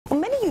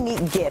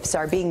neat gifts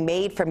are being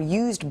made from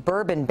used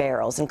bourbon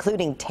barrels,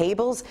 including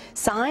tables,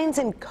 signs,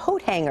 and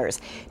coat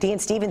hangers. Dean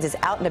Stevens is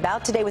out and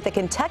about today with a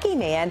Kentucky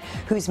man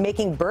who's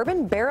making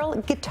bourbon barrel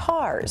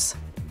guitars.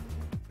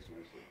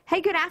 Hey,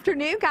 good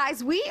afternoon,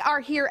 guys. We are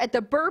here at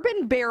the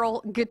Bourbon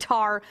Barrel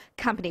Guitar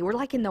Company. We're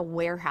like in the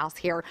warehouse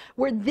here,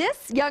 where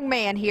this young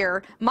man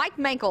here, Mike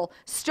Mankel,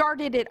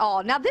 started it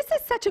all. Now, this is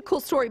such a cool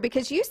story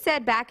because you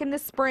said back in the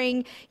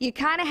spring, you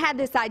kind of had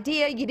this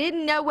idea. You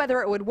didn't know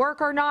whether it would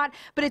work or not,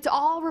 but it's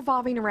all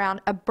revolving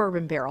around a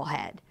bourbon barrel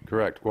head.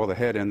 Correct. Well, the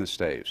head and the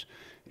staves.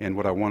 And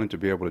what I wanted to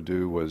be able to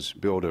do was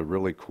build a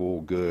really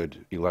cool,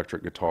 good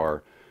electric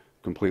guitar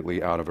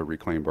completely out of a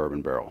reclaimed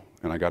bourbon barrel.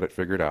 And I got it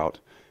figured out.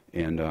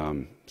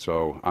 And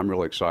so I'm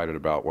really excited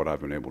about what I've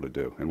been able to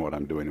do and what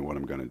I'm doing and what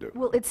I'm going to do.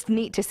 Well, it's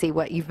neat to see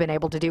what you've been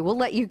able to do. We'll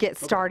let you get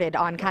started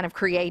on kind of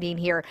creating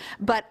here.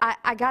 But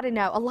I got to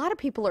know, a lot of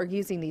people are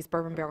using these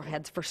bourbon barrel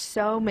heads for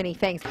so many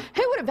things.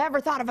 Who would have ever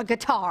thought of a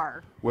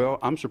guitar? Well,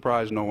 I'm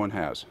surprised no one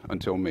has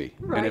until me.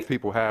 Right. And if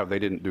people have, they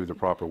didn't do the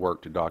proper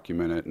work to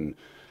document it. And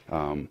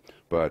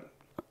but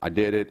I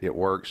did it. It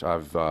works.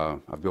 I've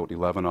built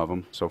 11 of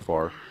them so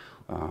far.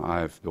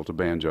 I've built a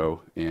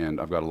banjo,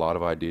 and I've got a lot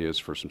of ideas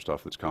for some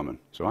stuff that's coming.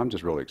 So I'm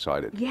just really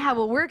excited. Yeah,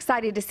 well, we're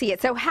excited to see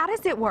it. So how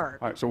does it work?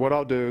 All right, so what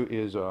I'll do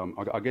is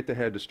I'll get the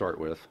head to start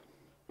with,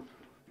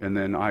 and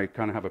then I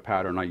kind of have a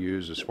pattern I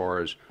use as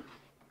far as,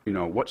 you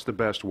know, what's the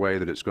best way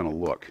that it's going to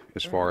look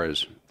as far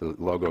as the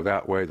logo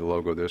that way, the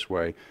logo this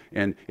way.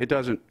 And it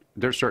doesn't,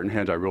 there's certain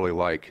heads I really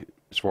like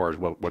as far as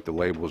what the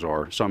labels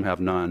are. Some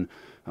have none.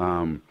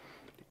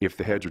 If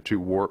the heads are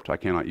too warped, I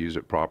cannot use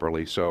it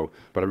properly. So,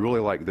 but I really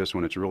like this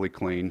one. It's really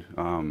clean.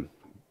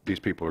 These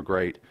people are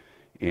great.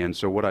 And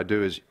so what I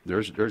do is,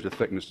 there's the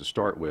thickness to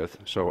start with.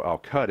 So I'll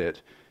cut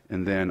it,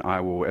 and then I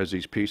will, as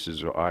these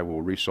pieces, I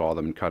will resaw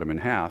them and cut them in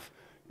half.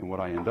 And what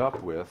I end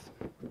up with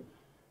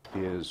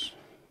is,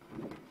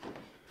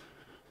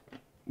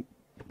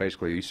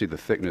 basically, you see the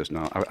thickness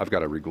now. I've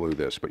got to reglue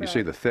this, but you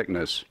see the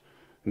thickness.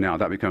 Now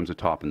that becomes the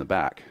top and the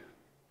back.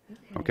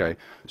 Okay.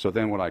 So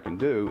then what I can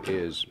do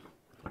is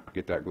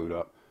get that glued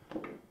up,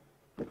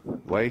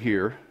 lay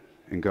here,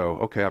 and go,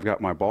 okay, I've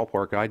got my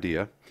ballpark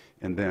idea,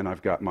 and then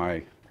I've got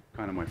my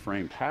kind of my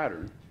frame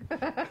pattern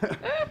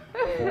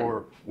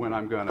for when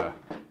I'm going to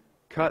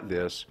cut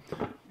this,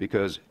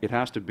 because it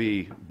has to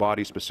be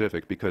body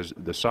specific, because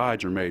the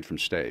sides are made from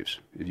staves,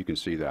 if you can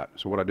see that.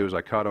 So what I do is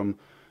I cut them,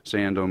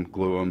 sand them,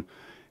 glue them,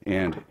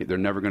 and they're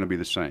never going to be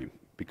the same,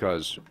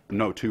 because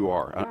no two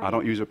are. I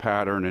don't use a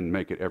pattern and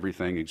make it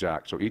everything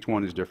exact. So each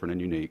one is different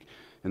and unique.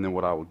 And then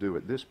what I will do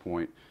at this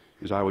point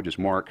is I would just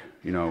mark,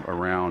 you know,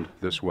 around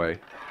this way.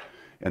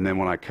 And then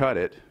when I cut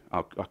it,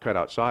 I'll cut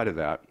outside of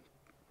that.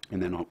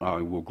 And then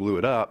I will glue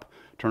it up,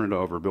 turn it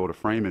over, build a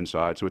frame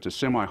inside. So it's a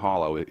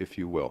semi-hollow, if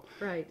you will.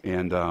 Right.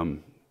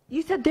 And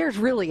you said there's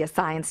really a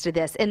science to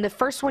this. And the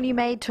first one you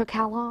made took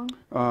how long?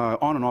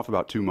 On and off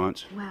about 2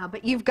 months. Wow,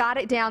 but you've got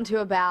it down to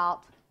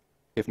about...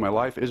 If my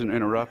life isn't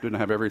interrupted and I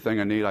have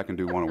everything I need, I can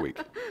do one a week.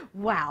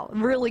 Wow,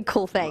 really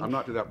cool thing. I'm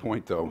not to that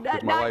point, though,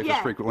 because my life is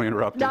frequently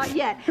interrupted. Not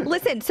yet.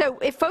 Listen, so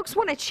if folks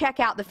want to check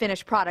out the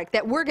finished product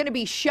that we're going to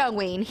be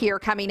showing here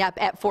coming up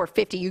at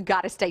 4:50, you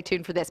got to stay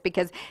tuned for this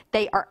because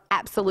they are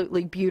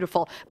absolutely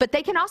beautiful. But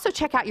they can also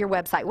check out your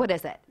website. What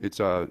is it? It's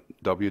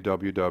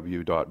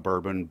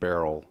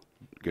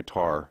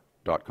www.bourbonbarrelguitar.com.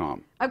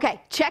 Okay,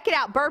 check it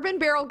out,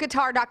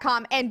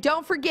 bourbonbarrelguitar.com, and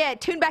don't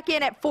forget, tune back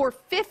in at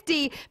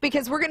 4:50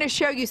 because we're going to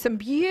show you some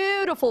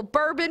beautiful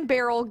bourbon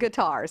barrel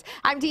guitars.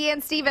 I'm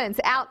Deanne Stevens,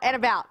 out and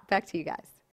about. Back to you guys.